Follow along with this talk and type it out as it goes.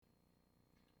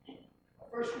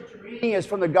First scripture reading is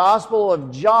from the Gospel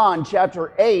of John,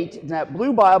 chapter 8. In that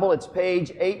blue Bible, it's page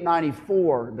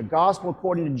 894. The Gospel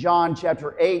according to John,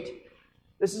 chapter 8.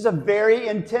 This is a very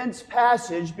intense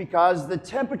passage because the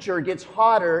temperature gets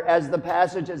hotter as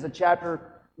the chapter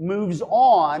moves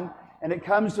on, and it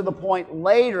comes to the point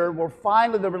later where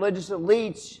finally the religious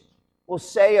elites will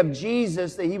say of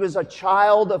Jesus that he was a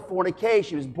child of fornication.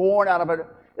 He was born out of an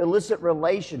illicit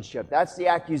relationship. That's the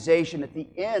accusation at the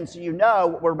end. So you know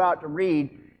what we're about to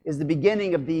read is the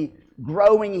beginning of the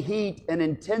growing heat and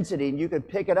intensity, and you can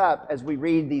pick it up as we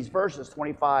read these verses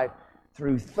 25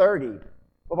 through 30.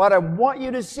 But what I want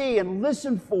you to see and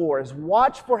listen for is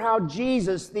watch for how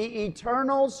Jesus, the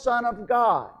eternal Son of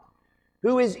God,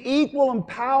 who is equal in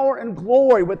power and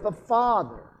glory with the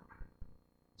Father,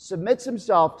 submits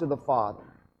himself to the Father,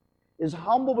 is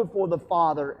humble before the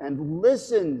Father, and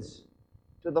listens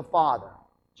to the Father.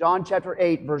 John chapter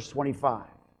 8, verse 25.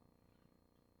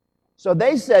 So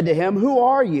they said to him, "Who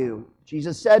are you?"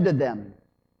 Jesus said to them,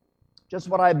 "Just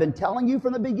what I have been telling you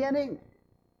from the beginning.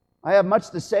 I have much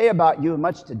to say about you and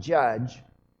much to judge,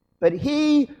 but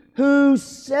he who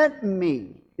sent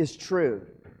me is true,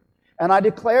 and I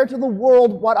declare to the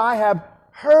world what I have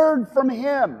heard from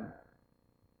him."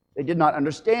 They did not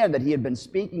understand that he had been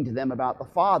speaking to them about the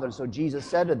Father, so Jesus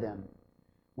said to them,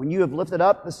 "When you have lifted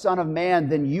up the Son of Man,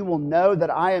 then you will know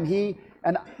that I am he,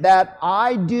 and that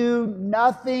I do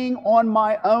nothing on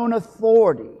my own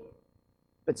authority,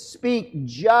 but speak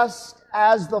just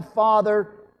as the Father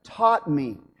taught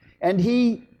me. And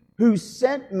he who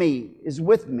sent me is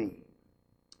with me.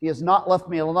 He has not left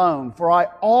me alone, for I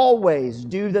always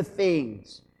do the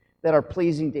things that are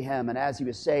pleasing to him." And as he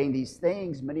was saying these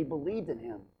things, many believed in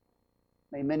him.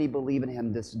 May many believe in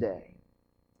him this day.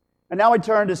 And now we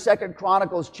turn to 2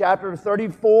 Chronicles chapter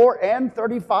 34 and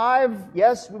 35.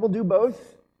 Yes, we will do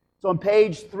both. It's on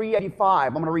page 385.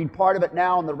 I'm going to read part of it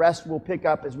now, and the rest we'll pick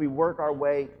up as we work our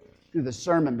way through the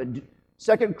sermon. But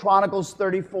 2 Chronicles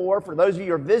 34, for those of you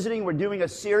who are visiting, we're doing a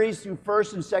series through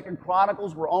 1st and 2nd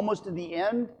Chronicles. We're almost to the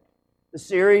end. The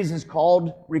series is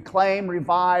called Reclaim,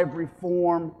 Revive,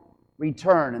 Reform,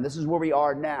 Return. And this is where we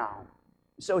are now.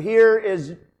 So here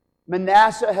is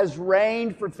Manasseh has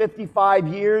reigned for 55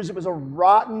 years. It was a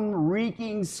rotten,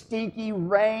 reeking, stinky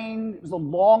reign. It was the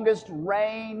longest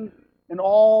reign in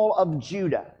all of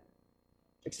Judah.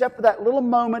 Except for that little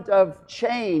moment of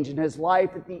change in his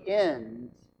life at the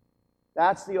end.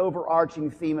 That's the overarching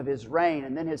theme of his reign.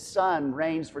 And then his son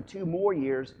reigns for 2 more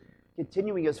years,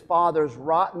 continuing his father's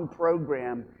rotten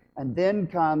program. And then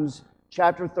comes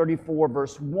chapter 34,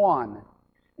 verse 1.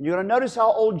 And you're going to notice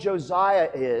how old Josiah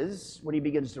is when he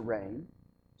begins to reign.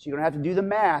 So you're going to have to do the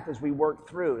math as we work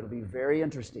through. It'll be very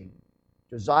interesting.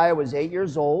 Josiah was 8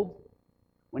 years old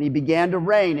when he began to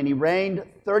reign, and he reigned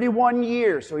 31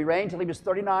 years. So he reigned until he was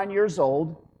 39 years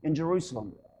old in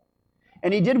Jerusalem.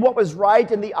 And he did what was right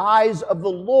in the eyes of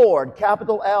the Lord.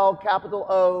 Capital L, capital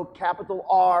O, capital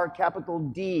R, capital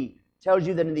D. Tells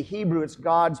you that in the Hebrew it's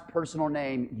God's personal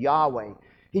name, Yahweh.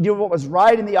 He did what was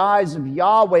right in the eyes of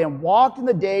Yahweh and walked in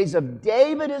the days of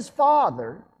David his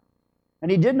father, and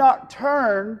he did not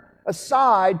turn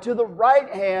aside to the right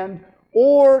hand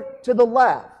or to the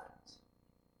left.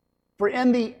 For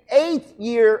in the 8th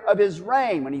year of his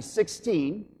reign, when he's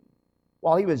 16,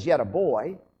 while he was yet a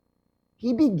boy,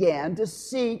 he began to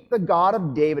seek the God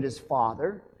of David his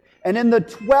father. And in the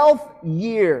 12th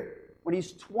year, when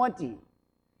he's 20,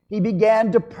 he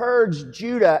began to purge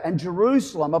Judah and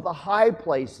Jerusalem of the high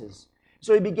places.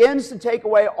 So he begins to take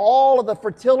away all of the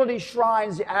fertility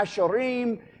shrines, the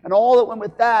Asherim, and all that went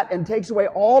with that, and takes away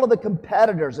all of the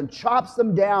competitors and chops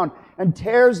them down and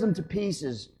tears them to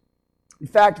pieces. In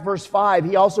fact, verse 5,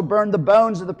 he also burned the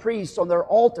bones of the priests on their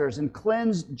altars and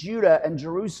cleansed Judah and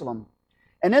Jerusalem.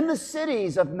 And in the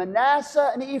cities of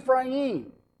Manasseh and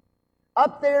Ephraim,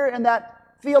 up there in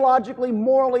that theologically,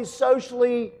 morally,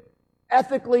 socially,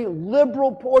 ethically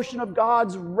liberal portion of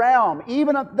God's realm,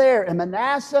 even up there in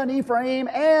Manasseh and Ephraim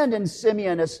and in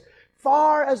Simeon, as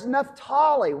far as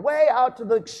Naphtali, way out to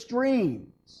the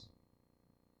extremes.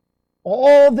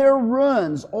 All their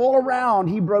ruins, all around,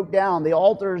 he broke down the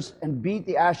altars and beat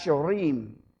the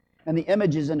Asherim and the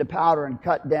images into powder and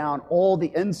cut down all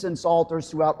the incense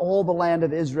altars throughout all the land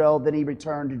of Israel. Then he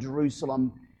returned to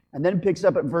Jerusalem and then picks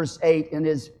up at verse 8, in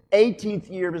his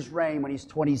 18th year of his reign, when he's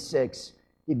 26,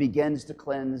 he begins to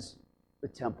cleanse the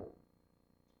temple.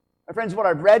 My friends, what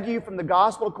I've read to you from the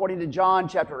Gospel according to John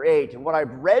chapter 8, and what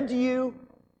I've read to you,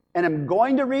 and I'm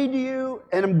going to read to you,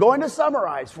 and I'm going to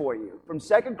summarize for you from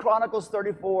 2 Chronicles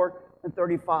 34 and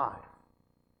 35.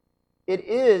 It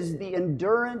is the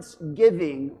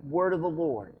endurance-giving word of the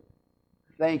Lord.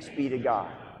 Thanks be to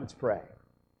God. Let's pray.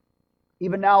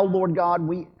 Even now, Lord God,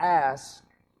 we ask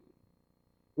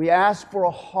for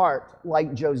a heart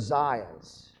like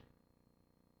Josiah's,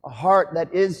 a heart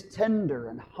that is tender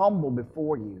and humble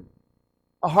before you,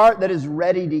 a heart that is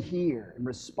ready to hear and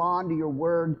respond to your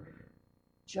word,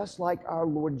 just like our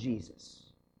Lord Jesus.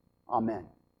 Amen.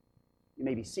 You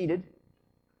may be seated.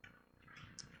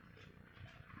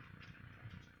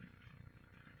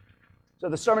 So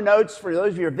the sermon notes, for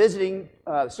those of you who are visiting,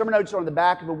 sermon notes are on the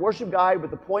back of the worship guide with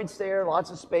the points there,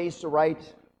 lots of space to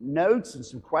write notes and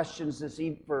some questions this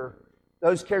evening for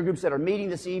those care groups that are meeting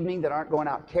this evening that aren't going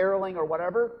out caroling or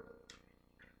whatever.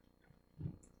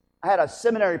 I had a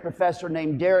seminary professor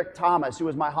named Derek Thomas, who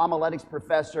was my homiletics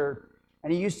professor,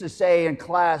 and he used to say in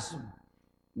class,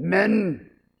 "Men,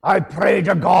 I pray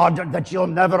to God that you'll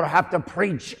never have to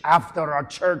preach after a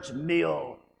church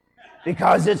meal,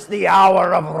 because it's the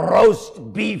hour of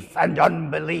roast beef and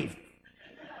unbelief."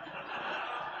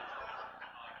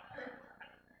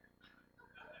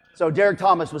 So Derek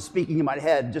Thomas was speaking in my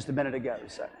head just a minute ago.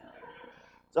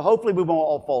 So hopefully we won't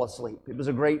all fall asleep. It was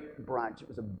a great brunch. It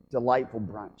was a delightful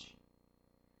brunch.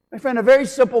 My friend, a very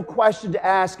simple question to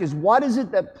ask is, what is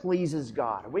it that pleases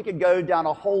God? We could go down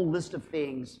a whole list of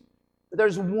things, but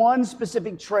there's one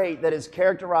specific trait that is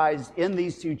characterized in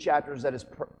these two chapters that is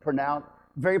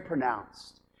very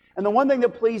pronounced. And the one thing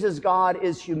that pleases God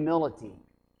is humility.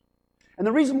 And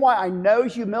the reason why I know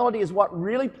humility is what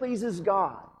really pleases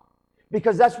God,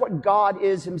 because that's what God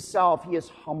is himself. He is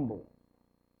humble.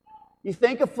 You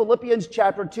think of Philippians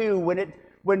chapter 2,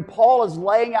 when Paul is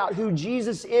laying out who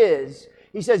Jesus is,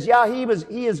 he says, yeah, he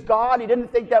is God. He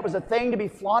didn't think that was a thing to be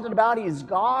flaunted about. He is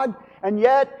God. And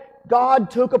yet God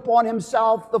took upon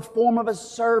himself the form of a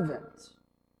servant.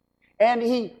 And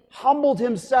he humbled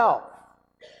himself.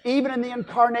 Even in the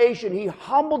incarnation, he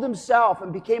humbled himself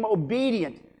and became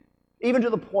obedient, even to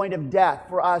the point of death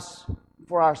for us,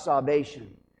 for our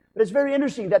salvation. But it's very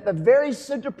interesting that the very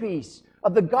centerpiece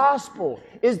of the gospel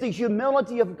is the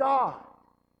humility of God.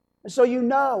 And so you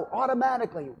know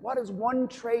automatically what is one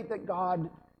trait that God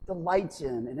delights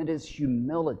in, and it is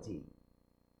humility.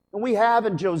 And we have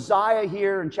in Josiah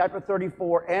here in chapter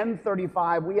 34 and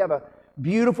 35, we have a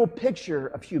beautiful picture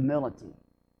of humility.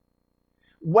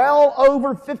 Well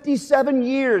over 57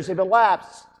 years have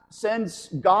elapsed since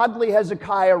godly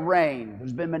Hezekiah reigned.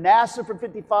 There's been Manasseh for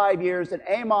 55 years and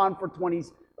Amon for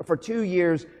 2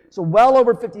 years. So well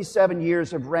over 57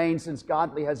 years have reigned since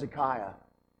godly Hezekiah.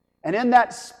 And in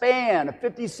that span of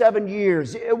 57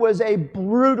 years, it was a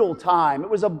brutal time. It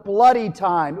was a bloody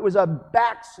time. It was a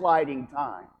backsliding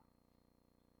time.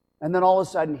 And then all of a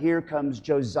sudden, here comes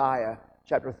Josiah,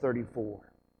 chapter 34.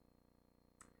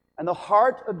 And the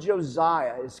heart of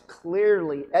Josiah is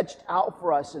clearly etched out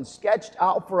for us and sketched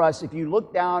out for us if you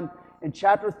look down in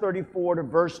chapter 34 to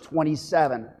verse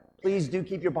 27. Please do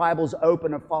keep your Bibles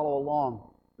open and follow along.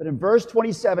 But in verse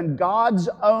 27, God's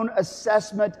own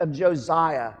assessment of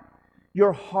Josiah: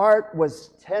 your heart was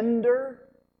tender,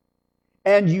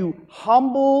 and you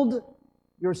humbled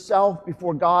yourself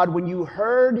before God when you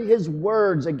heard his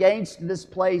words against this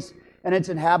place and its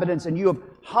inhabitants, and you have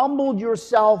humbled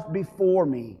yourself before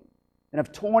me, and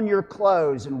have torn your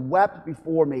clothes and wept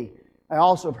before me. I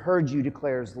also have heard you,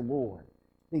 declares the Lord.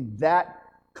 I think that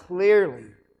clearly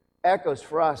echoes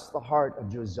for us the heart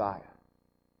of Josiah.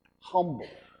 Humble.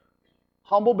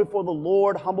 Humble before the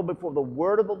Lord, humble before the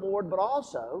word of the Lord, but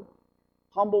also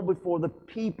humble before the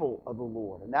people of the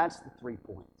Lord. And that's the 3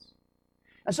 points.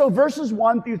 And so verses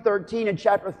 1 through 13 in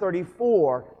chapter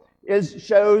 34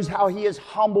 shows how he is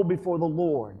humble before the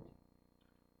Lord.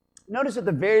 Notice at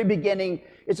the very beginning,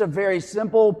 it's a very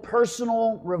simple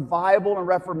personal revival and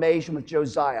reformation with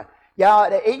Josiah. Yeah,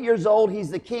 at 8 years old, he's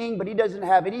the king, but he doesn't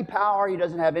have any power. He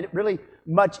doesn't have really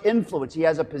much influence. He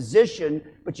has a position,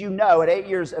 but you know, at 8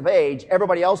 years of age,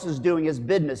 everybody else is doing his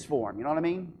business for him. You know what I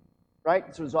mean?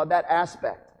 Right? So it's on that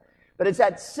aspect. But it's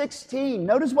at 16.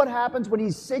 Notice what happens when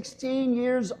he's 16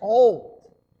 years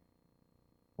old.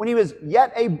 When he was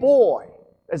yet a boy,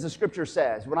 as the scripture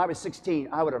says. When I was 16,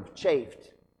 I would have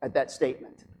chafed at that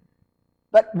statement.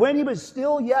 But when he was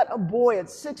still yet a boy at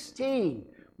 16,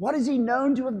 what is he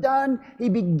known to have done? He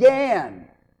began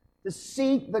to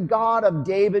seek the God of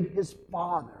David, his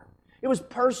father. It was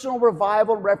personal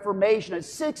revival and reformation. At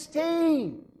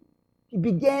 16, he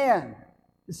began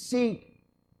to seek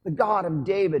the God of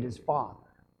David, his father.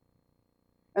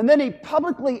 And then he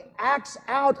publicly acts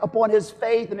out upon his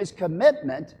faith and his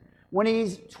commitment when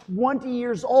he's 20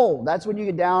 years old. That's when you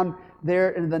get down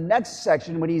there in the next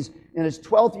section. When he's in his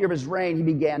 12th year of his reign, he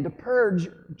began to purge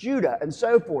Judah and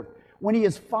so forth. When he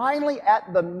is finally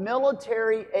at the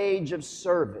military age of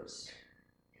service,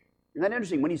 Isn't that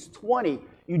interesting? When he's 20,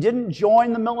 you didn't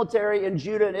join the military in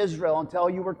Judah and Israel until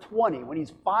you were 20. When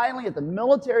he's finally at the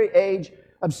military age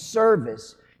of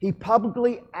service, he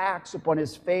publicly acts upon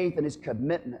his faith and his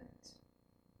commitment.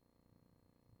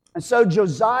 And so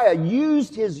Josiah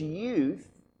used his youth,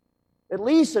 at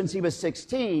least since he was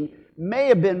 16, may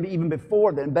have been even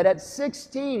before then, but at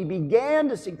 16 he began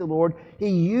to seek the Lord. He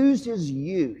used his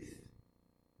youth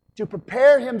to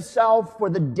prepare himself for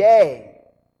the day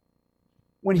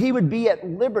when he would be at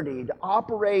liberty to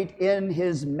operate in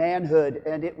his manhood,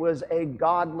 and it was a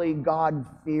godly,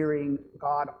 God-fearing,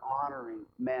 God-honoring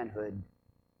manhood.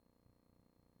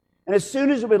 And as soon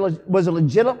as it was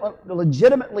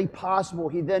legitimately possible,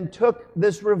 he then took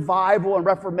this revival and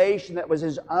reformation that was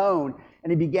his own,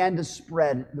 and he began to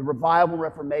spread the revival and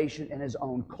reformation in his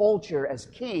own culture as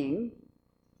king.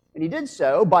 And he did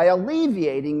so by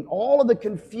alleviating all of the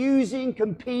confusing,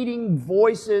 competing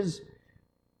voices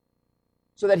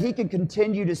so that he could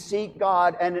continue to seek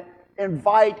God and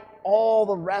invite all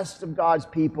the rest of God's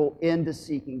people into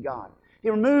seeking God. He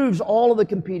removes all of the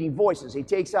competing voices. He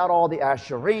takes out all the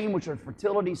Asherim, which are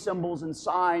fertility symbols and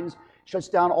signs, shuts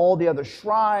down all the other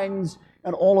shrines,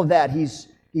 and all of that.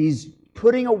 He's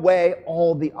putting away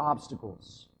all the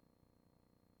obstacles.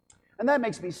 And that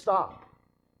makes me stop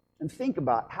and think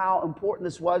about how important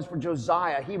this was for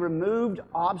Josiah. He removed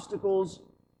obstacles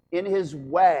in his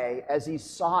way as he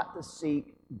sought to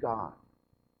seek God.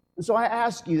 And so I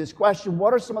ask you this question: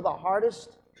 what are some of the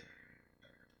hardest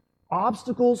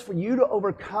obstacles for you to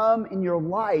overcome in your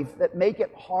life that make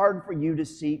it hard for you to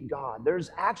seek God?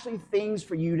 There's actually things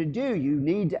for you to do. You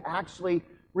need to actually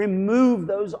remove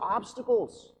those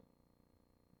obstacles.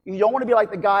 You don't want to be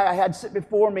like the guy I had sit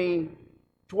before me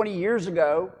 20 years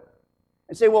ago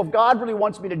and say, well, if God really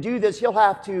wants me to do this, he'll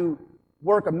have to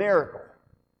work a miracle.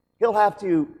 He'll have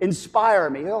to inspire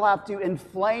me. He'll have to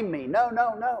inflame me. No.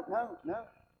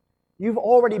 You've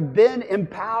already been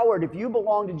empowered. If you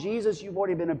belong to Jesus, you've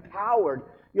already been empowered.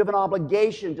 You have an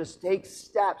obligation to take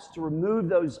steps to remove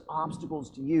those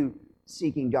obstacles to you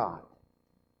seeking God.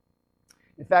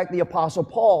 In fact, the Apostle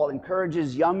Paul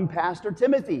encourages young Pastor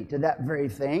Timothy to that very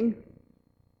thing.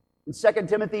 In 2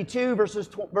 Timothy 2,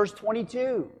 verse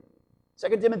 22.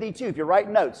 2 Timothy 2, if you're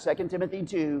writing notes, 2 Timothy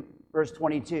 2, verse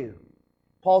 22.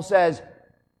 Paul says,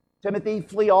 Timothy,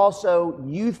 flee also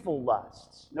youthful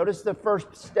lusts. Notice the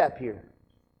first step here.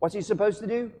 What's he supposed to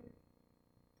do?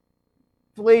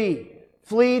 Flee.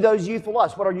 Flee those youthful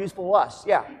lusts. What are youthful lusts?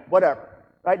 Yeah, whatever.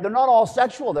 Right? They're not all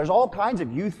sexual. There's all kinds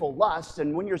of youthful lusts,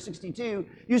 and when you're 62,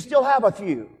 you still have a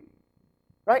few.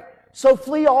 Right? So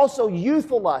flee also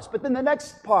youthful lusts. But then the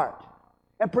next part,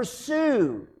 and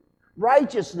pursue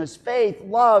righteousness, faith,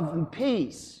 love, and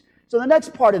peace. So the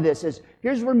next part of this is,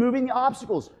 here's removing the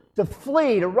obstacles. To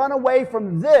flee, to run away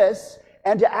from this,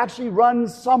 and to actually run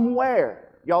somewhere.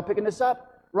 Y'all picking this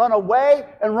up? Run away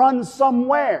and run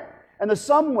somewhere. And the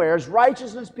somewhere is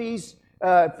righteousness, peace,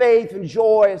 faith, and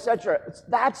joy, etc.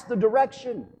 That's the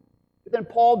direction. But then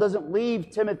Paul doesn't leave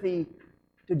Timothy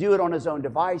to do it on his own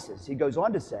devices. He goes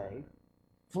on to say,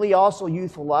 flee also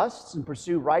youthful lusts and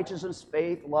pursue righteousness,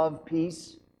 faith, love,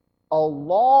 peace,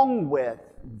 along with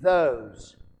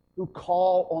those who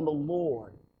call on the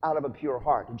Lord out of a pure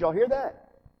heart. Did y'all hear that?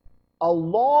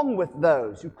 Along with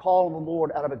those who call on the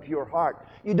Lord out of a pure heart.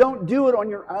 You don't do it on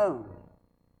your own.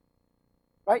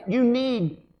 Right? You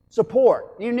need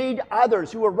support. You need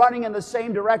others who are running in the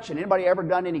same direction. Anybody ever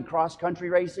done any cross-country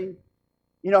racing?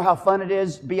 You know how fun it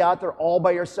is to be out there all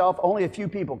by yourself? Only a few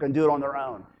people can do it on their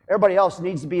own. Everybody else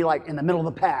needs to be like in the middle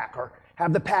of the pack, or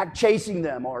have the pack chasing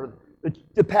them, or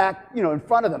the pack, in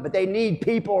front of them. But they need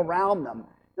people around them.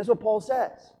 That's what Paul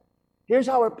says. Here's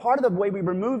how part of the way we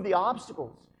remove the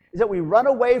obstacles is that we run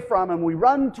away from and we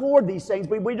run toward these things,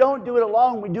 but we don't do it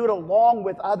alone. We do it along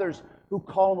with others who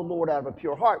call on the Lord out of a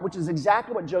pure heart, which is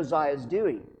exactly what Josiah is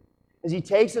doing. As he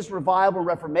takes this revival and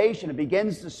reformation and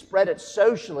begins to spread it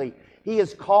socially, he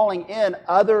is calling in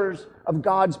others of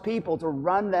God's people to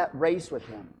run that race with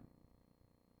him.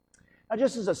 Now,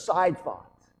 just as a side thought,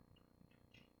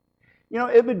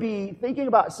 it would be, thinking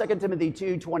about 2 Timothy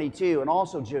 2:22 and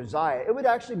also Josiah, it would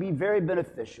actually be very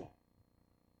beneficial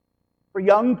for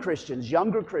younger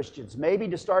Christians, maybe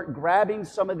to start grabbing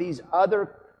some of these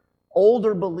other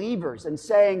older believers and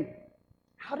saying,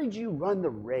 how did you run the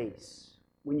race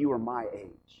when you were my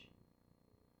age?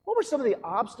 What were some of the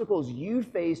obstacles you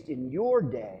faced in your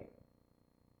day?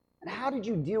 And how did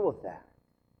you deal with that?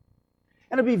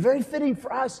 And it'd be very fitting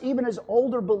for us, even as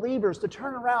older believers, to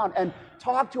turn around and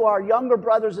talk to our younger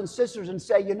brothers and sisters and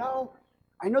say,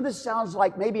 I know this sounds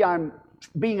like maybe I'm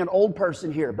being an old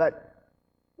person here, but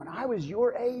when I was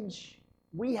your age,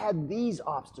 we had these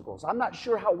obstacles. I'm not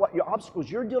sure what your obstacles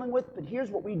you're dealing with, but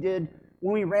here's what we did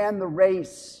when we ran the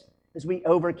race as we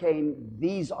overcame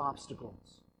these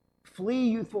obstacles. Flee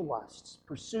youthful lusts,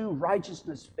 pursue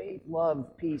righteousness, faith,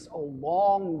 love, peace,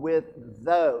 along with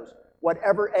those,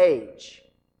 whatever age,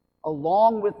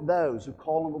 along with those who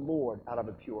call on the Lord out of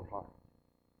a pure heart.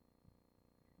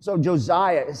 So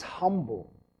Josiah is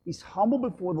humble. He's humble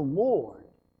before the Lord.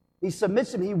 He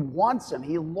submits to Him. He wants Him.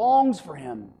 He longs for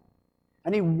Him.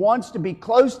 And he wants to be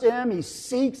close to Him. He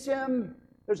seeks Him.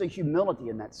 There's a humility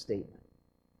in that statement.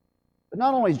 But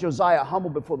not only is Josiah humble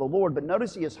before the Lord, but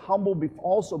notice he is humble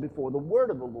also before the word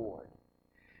of the Lord.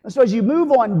 And so as you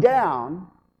move on down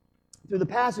through the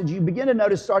passage, you begin to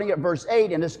notice, starting at verse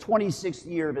 8, in his 26th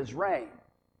year of his reign.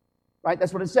 Right?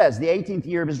 That's what it says. The 18th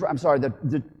year of his reign.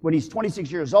 When he's 26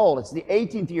 years old, it's the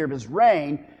 18th year of his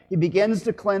reign. He begins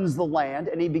to cleanse the land,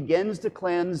 and he begins to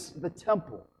cleanse the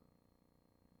temple.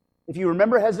 If you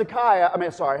remember not Hezekiah,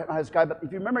 but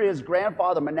if you remember his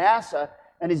grandfather Manasseh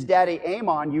and his daddy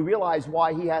Amon, you realize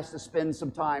why he has to spend some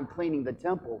time cleaning the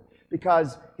temple.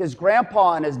 Because his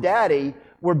grandpa and his daddy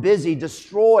were busy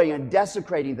destroying and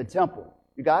desecrating the temple.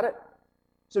 You got it?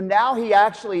 So now he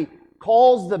actually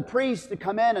calls the priests to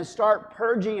come in and start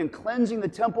purging and cleansing the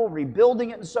temple,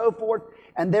 rebuilding it and so forth.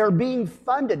 And they're being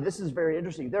funded. This is very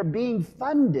interesting. They're being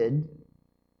funded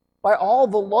by all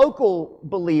the local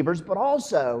believers, but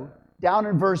also, down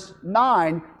in verse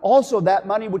 9, also that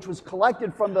money which was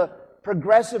collected from the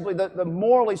progressively, the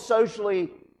morally,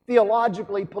 socially,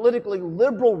 theologically, politically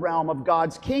liberal realm of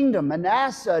God's kingdom,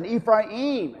 Manasseh and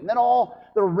Ephraim, and then all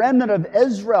the remnant of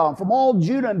Israel, and from all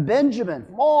Judah and Benjamin,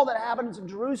 from all the inhabitants of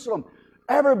Jerusalem.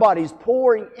 Everybody's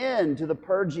pouring into the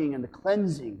purging and the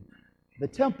cleansing of the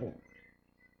temple.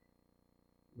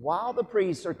 While the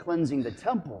priests are cleansing the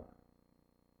temple,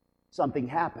 something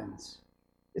happens.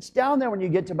 It's down there when you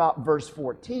get to about verse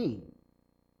 14.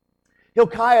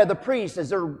 Hilkiah the priest, as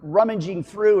they're rummaging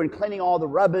through and cleaning all the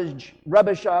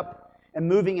rubbish up and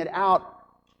moving it out,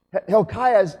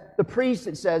 Hilkiah the priest,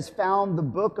 it says, found the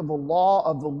book of the law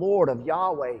of the Lord, of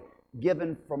Yahweh,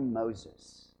 given from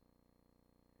Moses.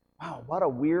 Wow, what a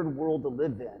weird world to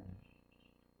live in,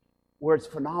 where it's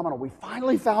phenomenal. We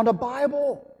finally found a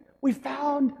Bible. We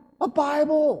found a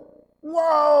Bible.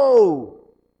 Whoa!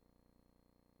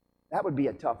 That would be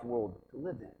a tough world to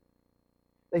live in.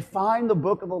 They find the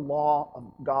book of the law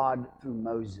of God through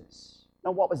Moses.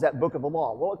 Now, what was that book of the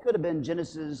law? Well, it could have been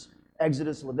Genesis,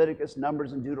 Exodus, Leviticus,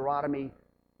 Numbers, and Deuteronomy.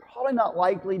 Probably not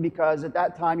likely, because at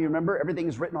that time, you remember, everything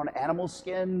is written on animal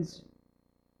skins,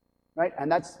 right?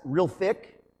 And that's real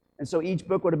thick. And so each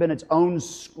book would have been its own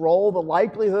scroll. The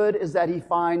likelihood is that he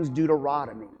finds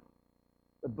Deuteronomy,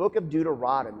 the book of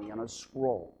Deuteronomy on a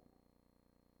scroll.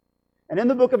 And in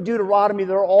the book of Deuteronomy,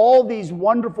 there are all these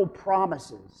wonderful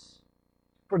promises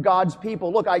for God's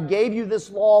people. Look, I gave you this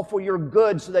law for your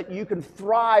good so that you can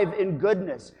thrive in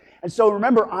goodness. And so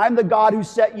remember, I'm the God who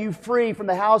set you free from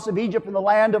the house of Egypt, from the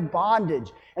land of bondage.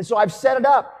 And so I've set it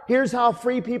up. Here's how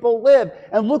free people live.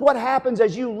 And look what happens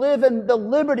as you live in the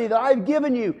liberty that I've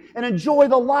given you and enjoy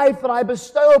the life that I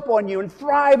bestow upon you and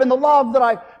thrive in the love that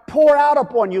I pour out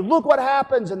upon you. Look what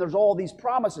happens. And there's all these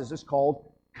promises. It's called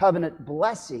covenant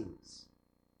blessings.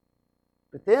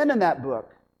 But then in that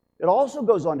book, it also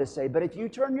goes on to say, but if you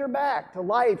turn your back to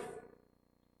life,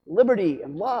 liberty,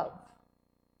 and love,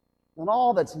 then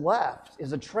all that's left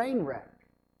is a train wreck.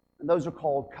 And those are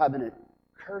called covenant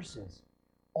curses.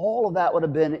 All of that would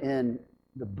have been in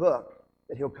the book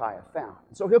that Hilkiah found.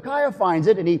 And so Hilkiah finds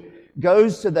it, and he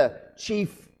goes to the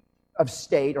chief of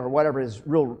state, or whatever his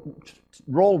real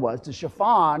role was, to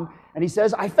Shaphan, and he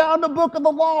says, I found a book of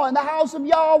the law in the house of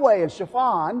Yahweh. And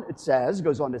Shaphan, it says,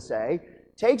 goes on to say,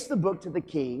 takes the book to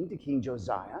King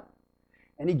Josiah,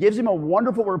 and he gives him a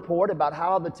wonderful report about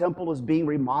how the temple is being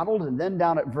remodeled. And then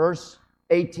down at verse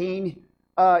 18,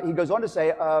 he goes on to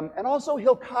say, and also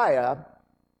Hilkiah,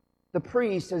 the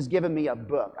priest, has given me a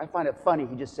book. I find it funny,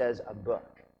 he just says a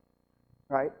book,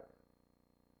 right?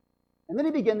 And then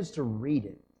he begins to read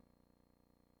it.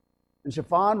 And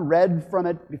Shaphan read from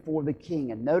it before the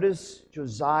king. And notice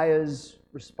Josiah's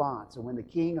response. And when the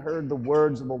king heard the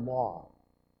words of the law,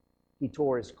 he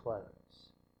tore his clothes.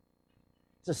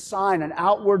 It's a sign, an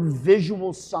outward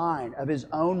visual sign of his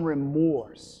own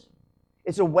remorse.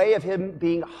 It's a way of him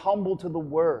being humble to the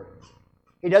word.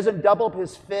 He doesn't double up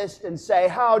his fist and say,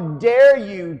 how dare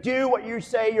you do what you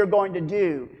say you're going to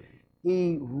do.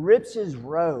 He rips his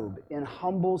robe in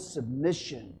humble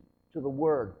submission to the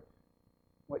word.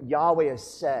 What Yahweh has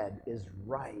said is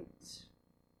right.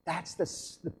 That's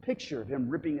the picture of him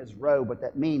ripping his robe, what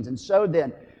that means. And so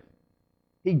then,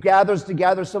 He gathers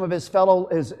together some of his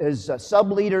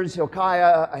sub-leaders,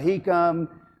 Hilkiah, Ahikam,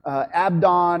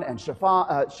 Abdon, and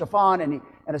Shaphan, and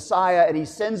Asaiah, and he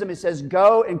sends them. He says,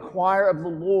 "Go inquire of the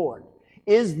Lord.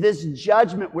 Is this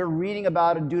judgment we're reading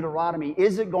about in Deuteronomy,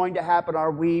 is it going to happen?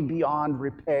 Are we beyond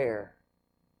repair?"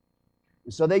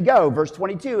 And so they go, verse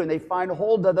 22, and they find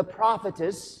hold of the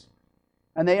prophetess,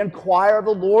 and they inquire of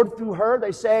the Lord through her.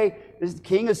 They say, "The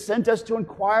king has sent us to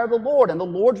inquire of the Lord." And the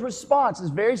Lord's response is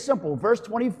very simple. Verse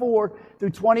 24 through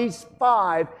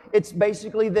 25, it's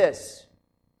basically this.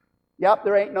 Yep,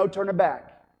 there ain't no turning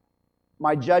back.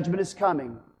 My judgment is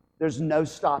coming. There's no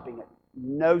stopping it.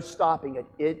 No stopping it.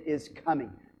 It is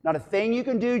coming. Not a thing you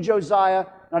can do, Josiah.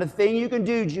 Not a thing you can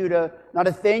do, Judah. Not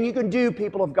a thing you can do,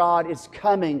 people of God. It's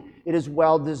coming. It is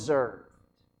well deserved.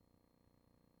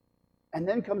 And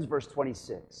then comes verse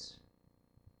 26.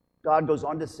 God goes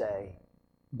on to say,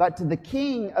 "But to the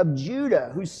king of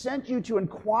Judah, who sent you to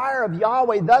inquire of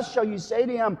Yahweh, thus shall you say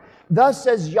to him, Thus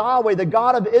says Yahweh, the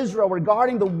God of Israel,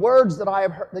 regarding the words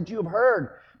that you have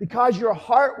heard, because your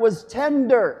heart was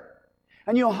tender,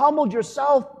 and you humbled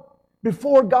yourself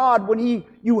before God when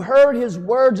you heard His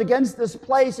words against this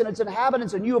place and its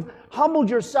inhabitants, and you have humbled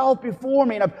yourself before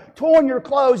me, and have torn your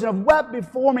clothes, and have wept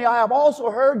before me. I have also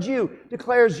heard you,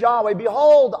 declares Yahweh.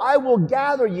 Behold, I will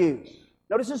gather you."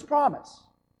 Notice His promise.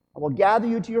 "I will gather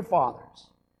you to your fathers.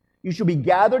 You shall be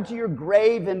gathered to your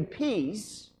grave in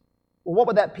peace." Well, what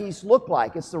would that peace look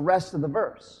like? It's the rest of the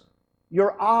verse.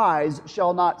 "Your eyes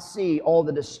shall not see all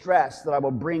the distress that I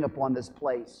will bring upon this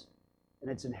place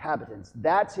and its inhabitants."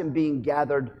 That's Him being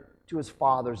gathered to His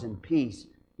fathers in peace.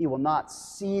 He will not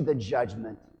see the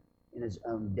judgment in His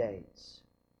own days.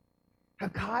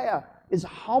 Hilkiah is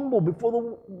humble before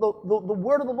the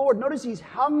word of the Lord. Notice he's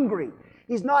hungry.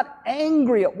 He's not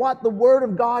angry at what the Word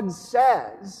of God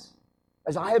says,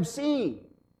 as I have seen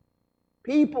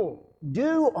people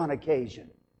do on occasion.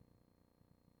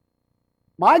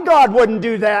 My God wouldn't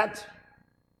do that.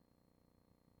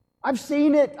 I've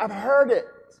seen it. I've heard it.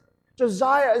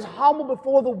 Josiah is humble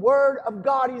before the Word of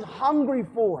God. He's hungry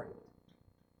for it.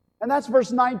 And that's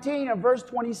verse 19 and verse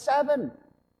 27.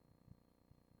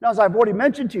 Now, as I've already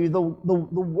mentioned to you, the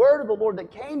Word of the Lord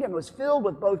that came to him was filled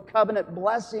with both covenant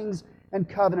blessings and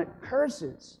covenant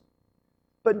curses.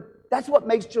 But that's what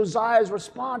makes Josiah's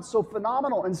response so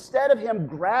phenomenal. Instead of him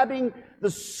grabbing the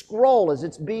scroll as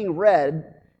it's being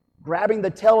read, grabbing the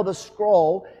tail of the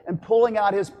scroll and pulling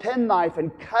out his penknife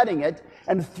and cutting it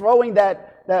and throwing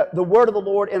the word of the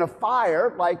Lord in a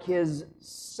fire like his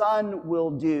son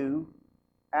will do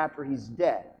after he's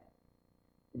dead.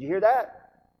 Did you hear that?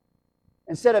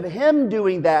 Instead of him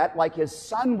doing that like his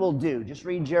son will do, just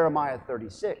read Jeremiah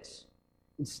 36.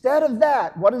 Instead of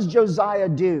that, what does Josiah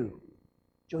do?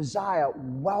 Josiah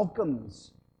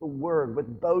welcomes the word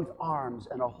with both arms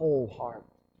and a whole heart.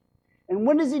 And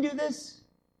when does he do this?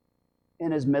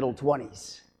 In his middle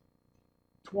 20s.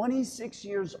 26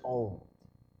 years old.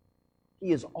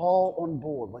 He is all on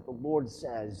board. What the Lord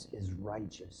says is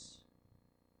righteous.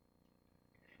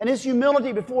 And his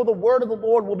humility before the word of the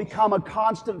Lord will become a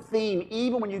constant theme,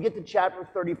 even when you get to chapter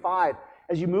 35.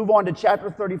 As you move on to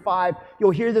chapter 35, you'll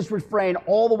hear this refrain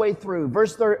all the way through.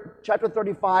 Chapter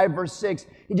 35, verse 6,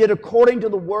 he did according to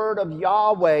the word of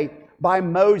Yahweh by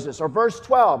Moses. Or verse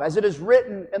 12, as it is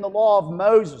written in the law of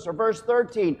Moses. Or verse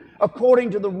 13, according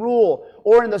to the rule.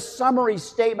 Or in the summary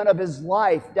statement of his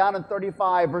life, down in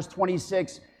 35, verse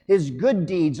 26, his good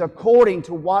deeds according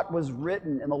to what was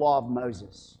written in the law of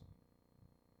Moses.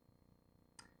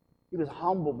 He was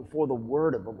humble before the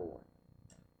word of the Lord.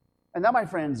 And that, my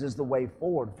friends, is the way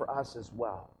forward for us as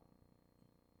well.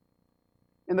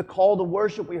 In the call to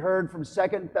worship, we heard from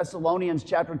 2 Thessalonians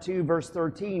chapter 2, verse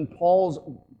 13, Paul's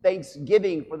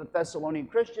thanksgiving for the Thessalonian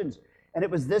Christians. And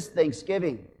it was this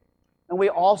thanksgiving. And we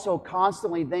also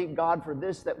constantly thank God for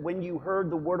this, that when you heard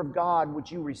the word of God,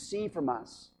 which you received from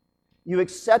us, you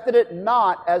accepted it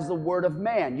not as the word of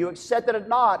man. You accepted it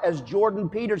not as Jordan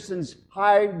Peterson's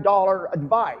high-dollar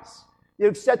advice. You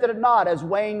accepted it not as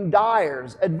Wayne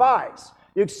Dyer's advice.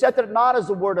 You accepted it not as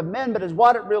the word of men, but as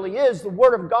what it really is, the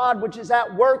word of God, which is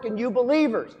at work in you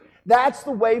believers. That's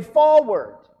the way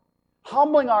forward.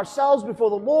 Humbling ourselves before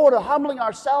the Lord, or humbling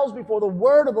ourselves before the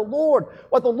word of the Lord.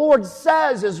 What the Lord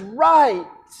says is right.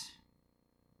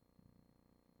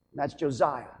 And that's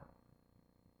Josiah.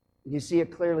 And you see it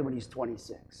clearly when he's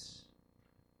 26.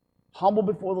 Humble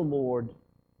before the Lord,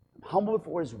 humble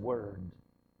before His word.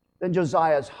 Then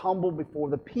Josiah is humble before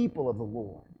the people of the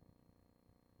Lord.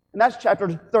 And that's chapter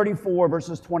 34,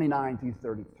 verses 29 through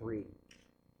 33.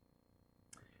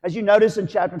 As you notice in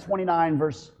chapter 34,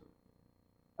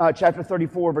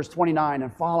 verse 29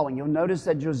 and following, you'll notice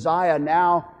that Josiah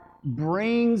now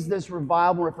brings this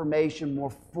revival reformation more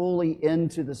fully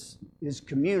into his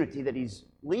community that he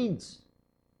leads.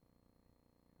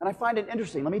 And I find it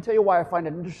interesting. Let me tell you why I find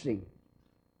it interesting.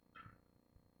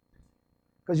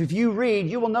 Because if you read,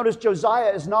 you will notice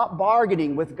Josiah is not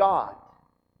bargaining with God.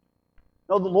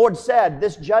 No, the Lord said,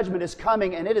 this judgment is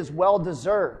coming and it is well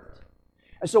deserved.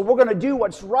 And so we're going to do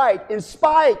what's right in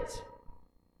spite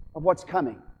of what's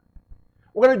coming.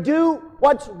 We're going to do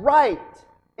what's right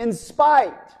in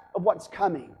spite of what's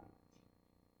coming.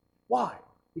 Why?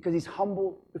 Because he's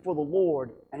humble before the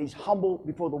Lord and he's humble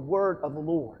before the word of the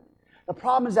Lord. The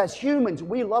problem is, as humans,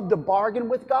 we love to bargain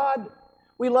with God.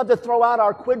 We love to throw out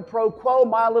our quid pro quo,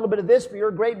 my little bit of this for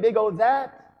your great big O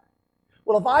that.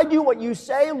 Well, if I do what you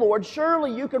say, Lord,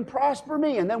 surely you can prosper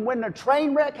me. And then when a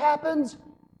train wreck happens,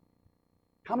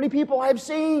 how many people I've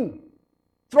seen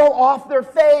throw off their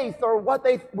faith or what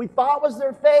we thought was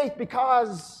their faith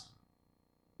because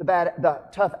the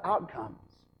tough outcomes.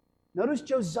 Notice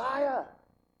Josiah.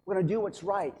 We're going to do what's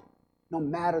right, no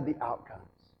matter the outcomes.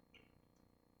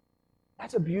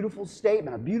 That's a beautiful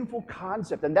statement, a beautiful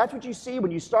concept. And that's what you see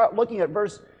when you start looking at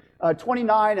verse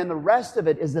 29, and the rest of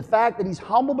it is the fact that he's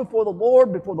humble before the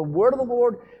Lord, before the word of the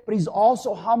Lord, but he's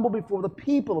also humble before the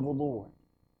people of the Lord.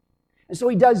 And so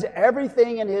he does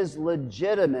everything in his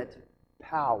legitimate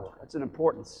power. That's an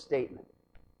important statement.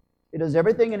 He does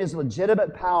everything in his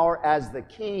legitimate power as the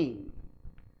king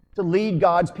to lead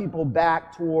God's people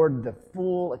back toward the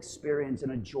full experience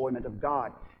and enjoyment of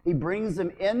God. He brings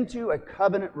them into a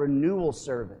covenant renewal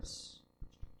service,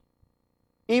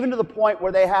 even to the point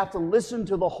where they have to listen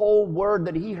to the whole word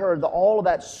that he heard, all of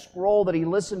that scroll that he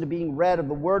listened to being read of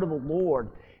the word of the Lord,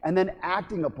 and then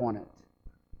acting upon it.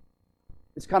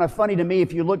 It's kind of funny to me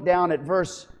if you look down at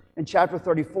in chapter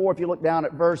 34, if you look down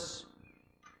at verse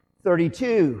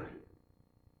 32,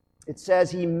 it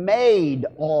says, he made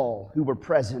all who were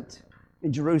present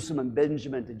in Jerusalem and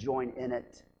Benjamin to join in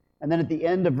it. And then at the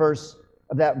end of verse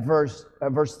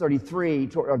 33,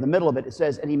 or the middle of it, it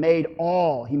says, and he made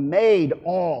all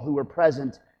who were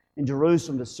present in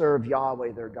Jerusalem to serve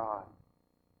Yahweh their God.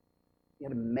 He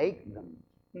had to make them.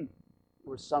 There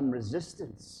was some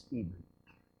resistance even.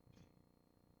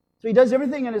 So he does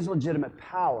everything in his legitimate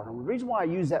power. And the reason why I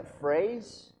use that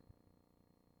phrase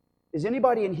is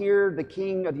anybody in here the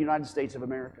King of the United States of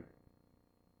America?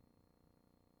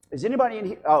 Is anybody in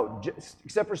here? Oh,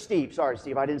 except for Steve. Sorry,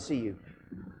 Steve, I didn't see you.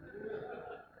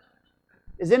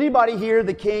 Is anybody here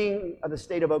the king of the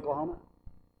state of Oklahoma?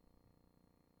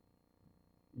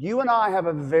 You and I have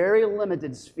a very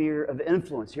limited sphere of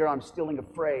influence. Here I'm stealing a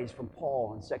phrase from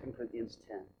Paul in 2 Corinthians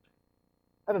 10.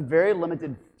 I have a very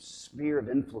limited sphere of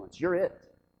influence. You're it.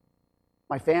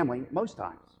 My family, most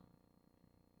times.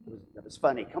 That was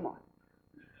funny, come on.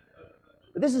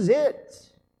 But this is it.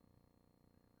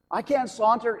 I can't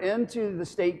saunter into the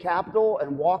state capitol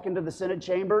and walk into the Senate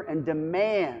chamber and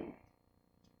demand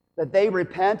that they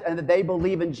repent and that they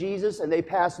believe in Jesus and they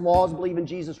pass laws believe in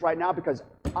Jesus right now because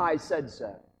I said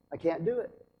so. I can't do it.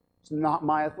 It's not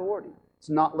my authority. It's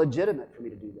not legitimate for me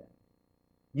to do that.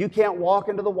 You can't walk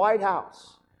into the White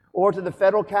House or to the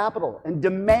federal capitol and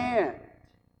demand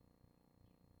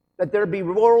that there be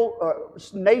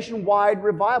nationwide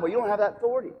revival. You don't have that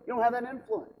authority. You don't have that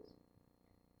influence.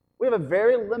 We have a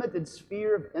very limited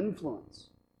sphere of influence.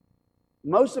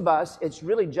 Most of us, it's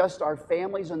really just our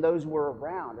families and those we're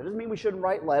around. It doesn't mean we shouldn't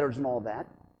write letters and all that.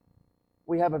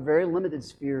 We have a very limited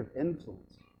sphere of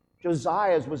influence.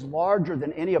 Josiah's was larger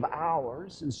than any of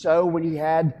ours, and so when he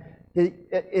had,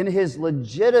 in his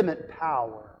legitimate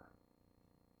power,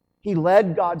 he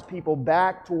led God's people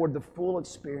back toward the full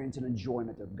experience and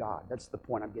enjoyment of God. That's the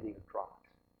point I'm getting across.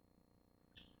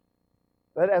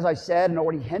 But as I said and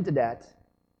already hinted at,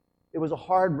 it was a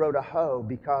hard row to hoe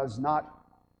because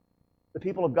the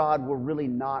people of God were really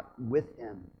not with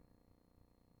him.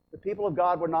 The people of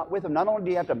God were not with him. Not only do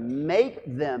you have to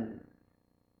make them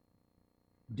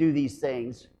do these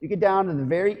things, you get down to the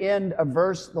very end of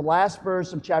the last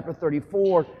verse of chapter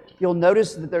 34, you'll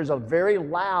notice that there's a very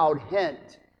loud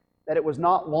hint that it was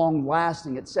not long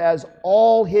lasting. It says,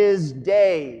 all his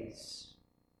days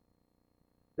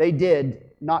they did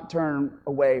not turn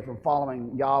away from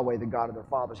following Yahweh, the God of their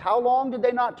fathers. How long did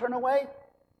they not turn away?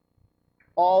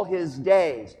 All his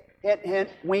days. Hint, hint,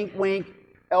 wink, wink,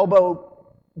 elbow,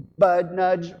 bud,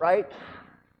 nudge, right?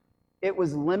 It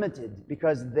was limited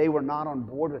because they were not on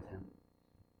board with him.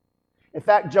 In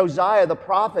fact, Josiah, the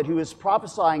prophet who is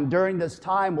prophesying during this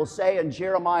time, will say in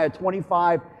Jeremiah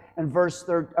 25 and verse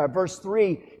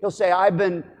 3, he'll say, I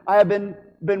have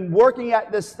been working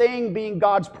at this thing, being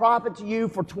God's prophet to you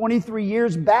for 23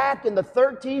 years. Back in the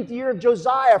 13th year of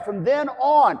Josiah, from then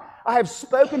on, I have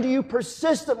spoken to you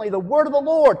persistently the word of the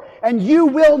Lord, and you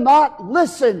will not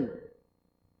listen.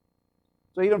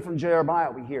 So even from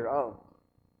Jeremiah we hear, oh,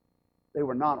 they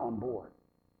were not on board.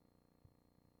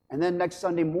 And then next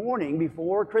Sunday morning,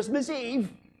 before Christmas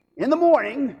Eve, in the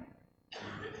morning,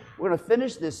 we're going to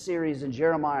finish this series in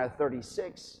Jeremiah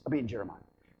 36.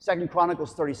 2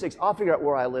 Chronicles 36. I'll figure out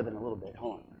where I live in a little bit.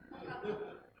 Hold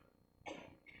on.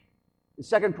 In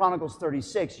 2 Chronicles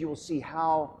 36, you will see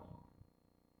how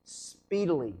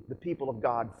speedily the people of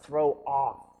God throw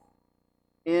off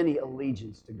any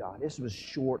allegiance to God. This was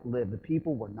short-lived. The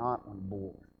people were not on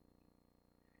board.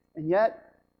 And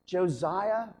yet,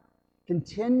 Josiah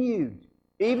continued,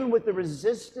 even with the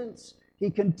resistance, he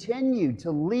continued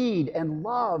to lead and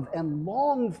love and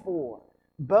long for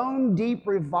bone-deep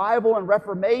revival and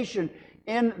reformation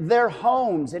in their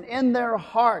homes and in their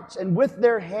hearts and with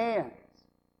their hands.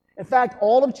 In fact,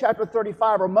 all of chapter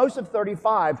 35, or most of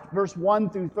 35, verse 1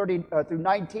 through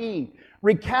 19,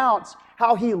 recounts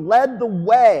how he led the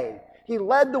way. He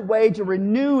led the way to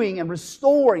renewing and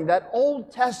restoring that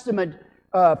Old Testament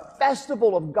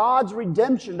festival of God's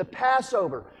redemption, the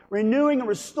Passover, renewing and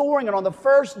restoring it on the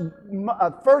first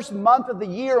month of the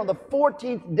year, on the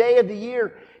 14th day of the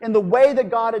year, in the way that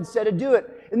God had said to do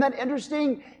it. Isn't that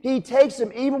interesting? He takes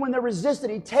them, even when they're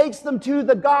resistant, he takes them to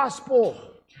the gospel.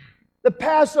 The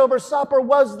Passover supper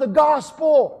was the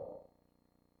gospel.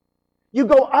 You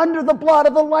go under the blood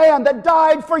of the Lamb that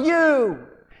died for you,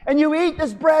 and you eat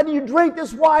this bread and you drink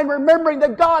this wine, remembering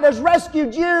that God has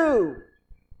rescued you.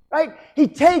 Right? He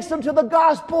takes them to the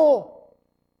gospel.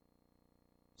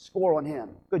 Score on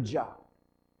him. Good job.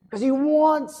 Because he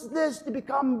wants this to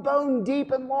become bone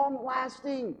deep and long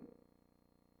lasting.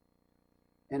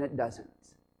 And it doesn't.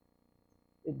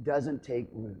 It doesn't take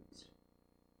root.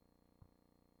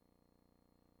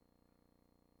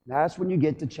 That's when you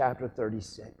get to chapter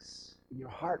 36. And your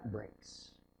heart breaks.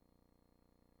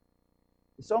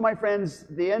 So, my friends,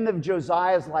 the end of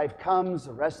Josiah's life comes,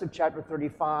 the rest of chapter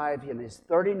 35. In his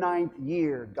 39th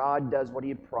year, God does what he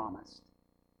had promised.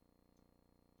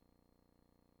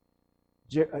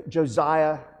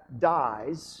 Josiah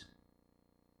dies,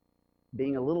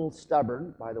 being a little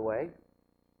stubborn, by the way,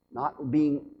 not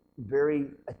being very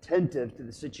attentive to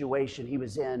the situation he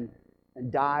was in,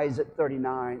 and dies at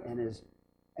 39 and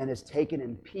is taken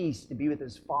in peace to be with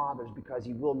his fathers because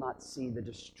he will not see the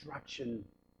destruction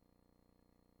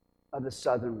of the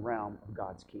southern realm of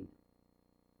God's kingdom.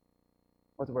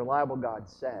 What the reliable God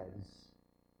says,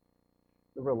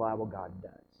 the reliable God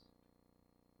does.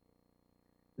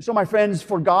 So, my friends,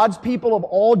 for God's people of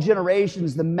all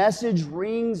generations, the message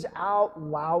rings out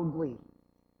loudly.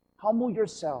 Humble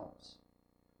yourselves,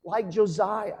 like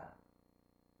Josiah.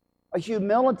 A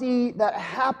humility that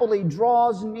happily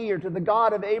draws near to the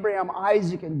God of Abraham,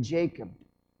 Isaac, and Jacob.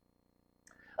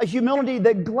 A humility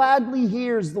that gladly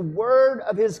hears the word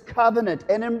of his covenant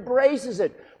and embraces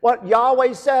it. What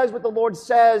Yahweh says, what the Lord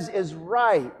says is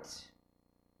right.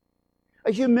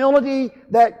 A humility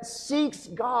that seeks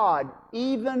God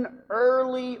even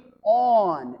early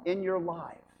on in your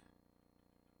life.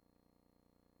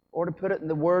 Or to put it in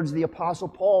the words of the Apostle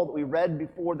Paul that we read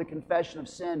before the confession of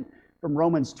sin from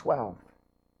Romans 12.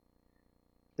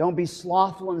 Don't be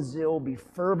slothful in zeal, be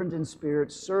fervent in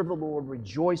spirit, serve the Lord,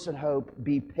 rejoice in hope,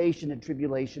 be patient in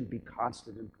tribulation, be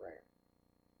constant in prayer.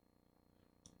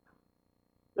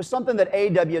 There's something that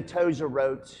A.W. Tozer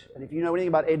wrote, and if you know anything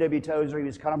about A.W. Tozer, he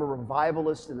was kind of a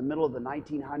revivalist in the middle of the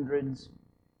 1900s.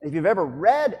 And if you've ever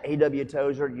read A.W.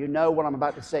 Tozer, you know what I'm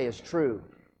about to say is true.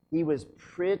 He was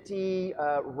pretty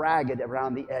ragged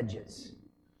around the edges.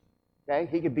 Okay?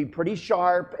 He could be pretty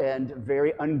sharp and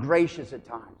very ungracious at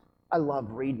times. I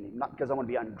love reading him, not because I want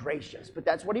to be ungracious, but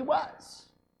that's what he was.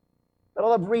 But I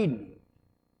love reading him.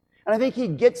 And I think he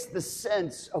gets the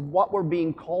sense of what we're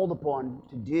being called upon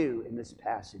to do in this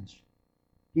passage.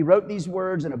 He wrote these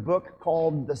words in a book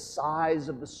called The Size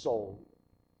of the Soul.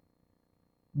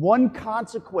 One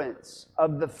consequence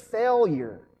of the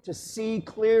failure to see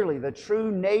clearly the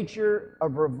true nature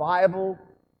of revival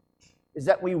is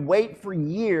that we wait for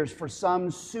years for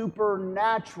some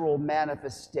supernatural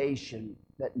manifestation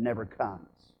that never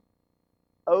comes,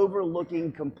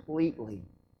 overlooking completely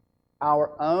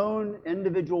our own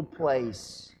individual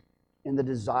place in the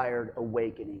desired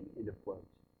awakening, end of quote.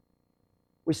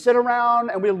 We sit around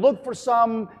and we look for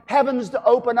some heavens to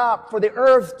open up, for the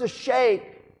earth to shake,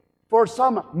 for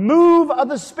some move of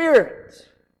the Spirit.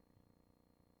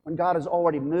 When God has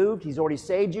already moved, He's already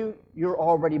saved you, you're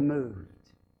already moved.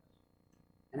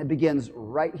 And it begins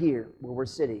right here where we're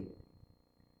sitting.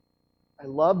 I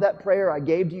love that prayer I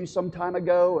gave to you some time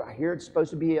ago. I hear it's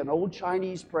supposed to be an old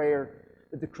Chinese prayer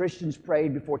that the Christians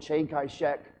prayed before Chiang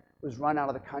Kai-shek was run out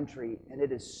of the country, and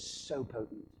it is so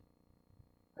potent.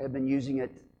 I have been using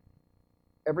it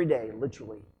every day,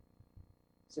 literally,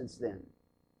 since then.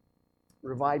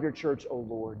 Revive your church, O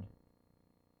Lord,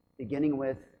 beginning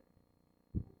with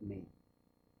me.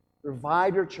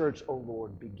 Revive your church, O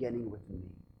Lord, beginning with me.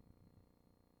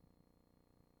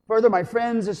 Further, my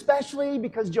friends, especially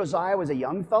because Josiah was a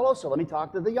young fellow, so let me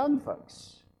talk to the young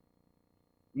folks.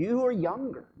 You who are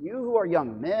younger, you who are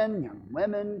young men, young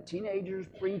women, teenagers,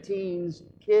 preteens,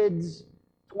 kids,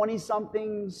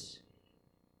 20-somethings,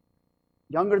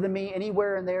 younger than me,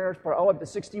 anywhere in there, up to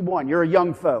 61. You're a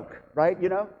young folk, right? You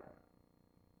know?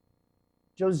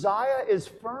 Josiah is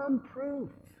firm proof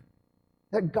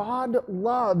that God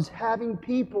loves having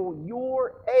people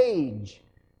your age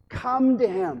come to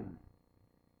Him.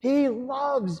 He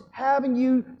loves having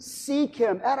you seek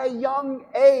Him at a young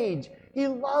age. He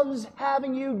loves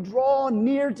having you draw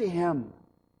near to Him.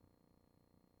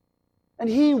 And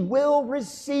He will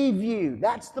receive you.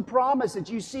 That's the promise that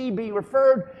you see being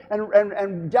referred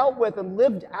and dealt with and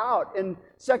lived out in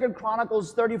 2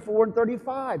 Chronicles 34 and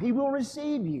 35. He will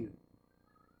receive you.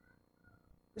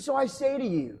 So I say to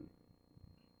you,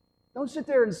 don't sit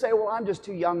there and say, well, I'm just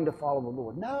too young to follow the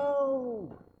Lord.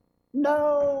 No.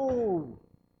 No.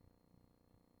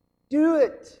 Do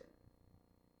it.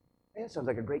 Hey, that sounds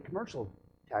like a great commercial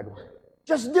tagline.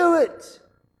 Just do it.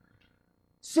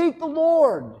 Seek the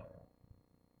Lord.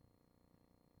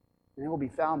 And He will be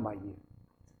found by you.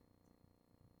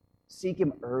 Seek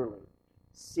Him early.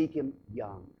 Seek Him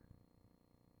young.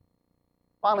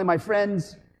 Finally, my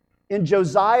friends, in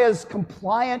Josiah's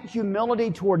compliant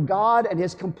humility toward God and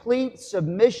his complete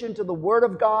submission to the Word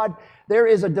of God, there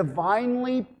is a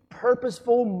divinely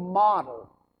purposeful model,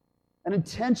 an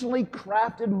intentionally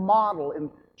crafted model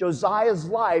in Josiah's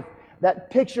life that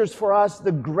pictures for us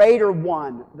the greater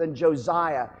one than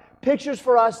Josiah, pictures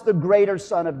for us the greater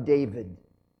Son of David,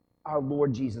 our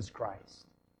Lord Jesus Christ.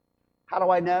 How do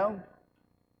I know?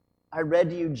 I read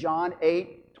to you John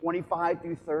 8, 25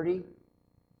 through 30.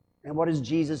 And what is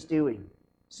Jesus doing?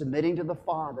 Submitting to the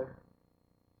Father,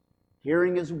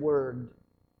 hearing His Word,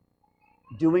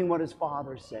 doing what His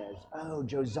Father says. Oh,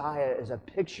 Josiah is a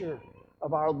picture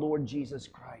of our Lord Jesus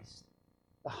Christ,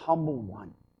 the humble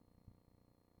one.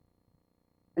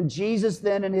 And Jesus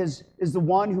then is the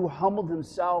one who humbled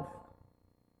Himself,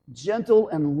 gentle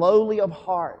and lowly of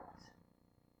heart.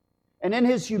 And in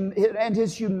his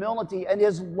humility and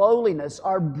His lowliness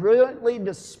are brilliantly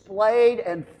displayed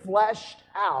and fleshed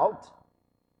out.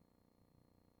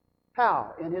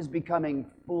 How? In His becoming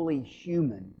fully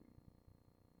human.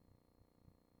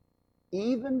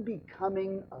 Even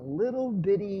becoming a little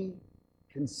bitty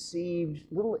conceived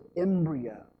little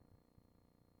embryo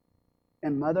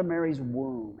in Mother Mary's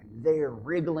womb. And they're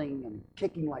wriggling and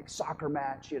kicking like soccer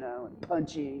match, and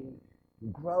punching,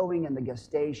 and growing in the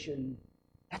gestation.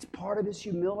 That's part of His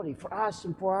humility for us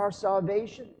and for our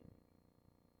salvation.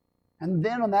 And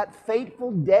then on that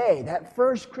fateful day, that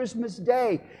first Christmas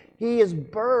day, He is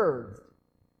birthed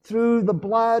through the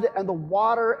blood and the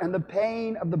water and the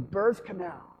pain of the birth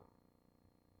canal.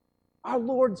 Our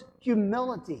Lord's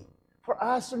humility for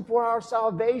us and for our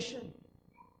salvation.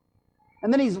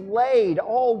 And then He's laid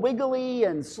all wiggly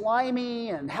and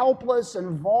slimy and helpless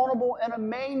and vulnerable in a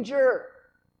manger.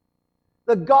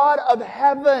 The God of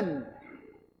heaven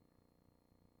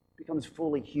becomes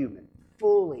fully human.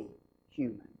 Fully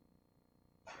human.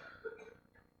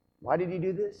 Why did He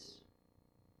do this?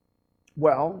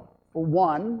 Well, for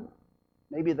one,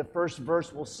 maybe the first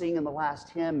verse we'll sing in the last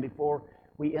hymn before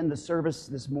we end the service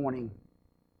this morning.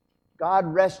 God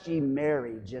rest ye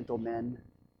merry, gentlemen,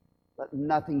 let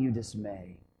nothing you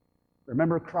dismay.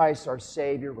 Remember Christ our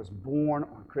Savior was born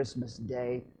on Christmas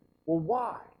Day. Well,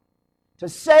 why? To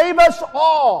save us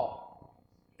all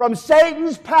from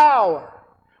Satan's power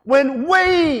when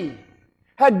we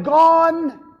had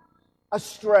gone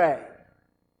astray.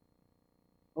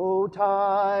 Oh,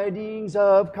 tidings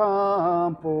of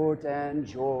comfort and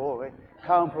joy,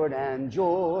 comfort and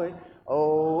joy.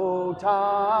 Oh,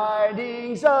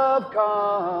 tidings of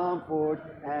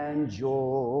comfort and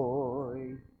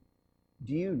joy.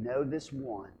 Do you know this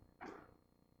one?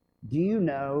 Do you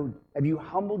know, have you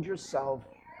humbled yourself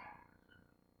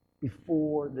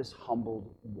before this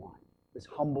humbled one? This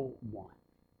humble one.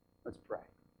 Let's pray.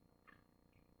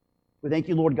 We thank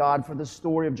you, Lord God, for the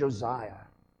story of Josiah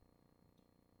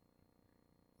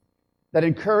that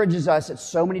encourages us at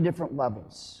so many different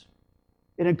levels.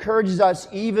 It encourages us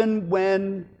even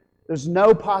when there's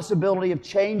no possibility of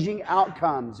changing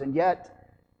outcomes, and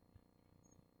yet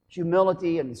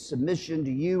humility and submission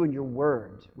to you and your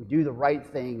word. We do the right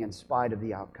thing in spite of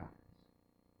the outcome.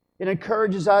 It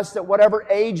encourages us that whatever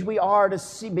age we are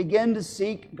to begin to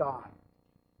seek God,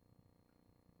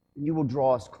 and you will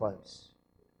draw us close.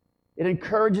 It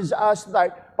encourages us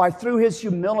that by through His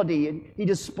humility, He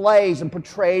displays and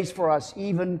portrays for us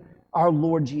even our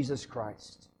Lord Jesus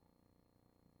Christ.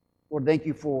 Lord, thank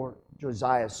you for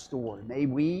Josiah's story. May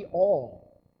we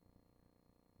all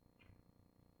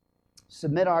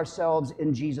submit ourselves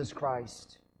in Jesus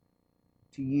Christ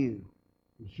to you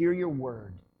and hear your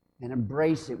word and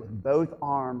embrace it with both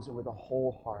arms and with a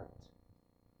whole heart.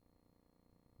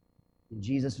 In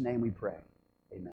Jesus' name we pray.